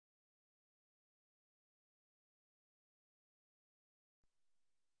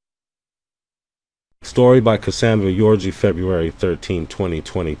Story by Cassandra, Yorgey, February 13,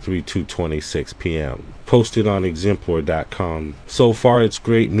 2023, 2:26 p.m. Posted on exemplar.com. So far, it's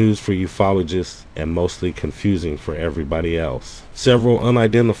great news for ufologists and mostly confusing for everybody else. Several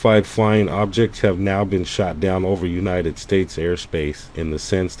unidentified flying objects have now been shot down over United States airspace, in the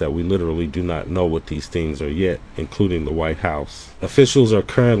sense that we literally do not know what these things are yet, including the White House. Officials are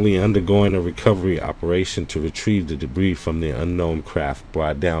currently undergoing a recovery operation to retrieve the debris from the unknown craft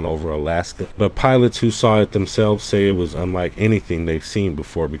brought down over Alaska, but pilots who saw it themselves say it was unlike anything they've seen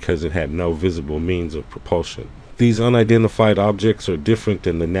before because it had no visible means of propulsion. These unidentified objects are different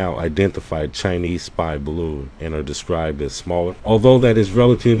than the now identified Chinese spy balloon and are described as smaller, although that is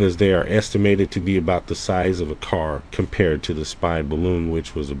relative, as they are estimated to be about the size of a car compared to the spy balloon,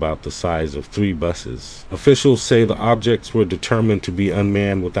 which was about the size of 3 buses. Officials say the objects were determined to be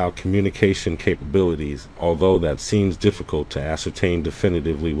unmanned without communication capabilities, although that seems difficult to ascertain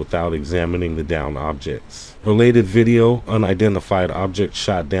definitively without examining the downed objects. Related video: unidentified object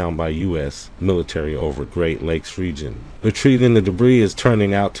shot down by U.S. military over Great Lakes region. Retrieving the debris is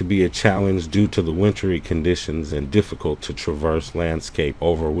turning out to be a challenge due to the wintry conditions and difficult to traverse landscape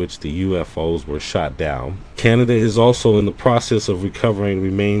over which the UFOs were shot down. Canada is also in the process of recovering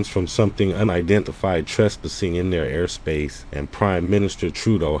remains from something unidentified trespassing in their airspace, and Prime Minister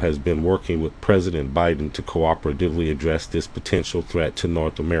Trudeau has been working with President Biden to cooperatively address this potential threat to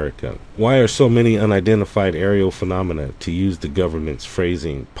North America. Why are so many unidentified aerial phenomena, to use the government's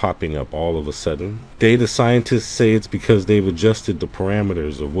phrasing, popping up all of a sudden? Data scientists say it's because they've adjusted the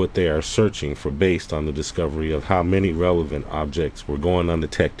parameters of what they are searching for based on the discovery of how many relevant objects were going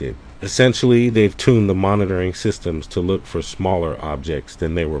undetected. Essentially, they've tuned the monitoring systems to look for smaller objects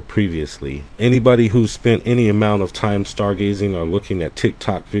than they were previously. Anybody who's spent any amount of time stargazing or looking at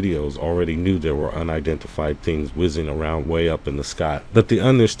TikTok videos already knew there were unidentified things whizzing around way up in the sky. But the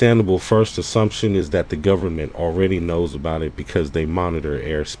understandable first assumption is that the government already knows about it because they monitor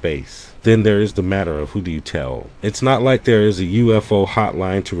airspace. Then there is the matter of who do you tell. It's not like there is a UFO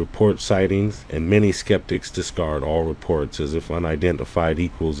hotline to report sightings, and many skeptics discard all reports as if unidentified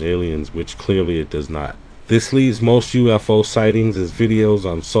equals aliens, which clearly it does not. This leaves most UFO sightings as videos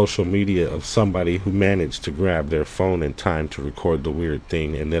on social media of somebody who managed to grab their phone in time to record the weird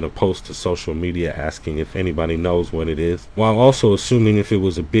thing, and then a post to social media asking if anybody knows what it is, while also assuming if it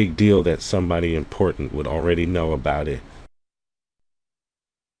was a big deal that somebody important would already know about it.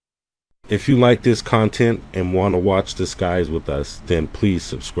 If you like this content and want to watch the skies with us, then please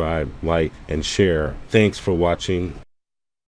subscribe, like, and share. Thanks for watching.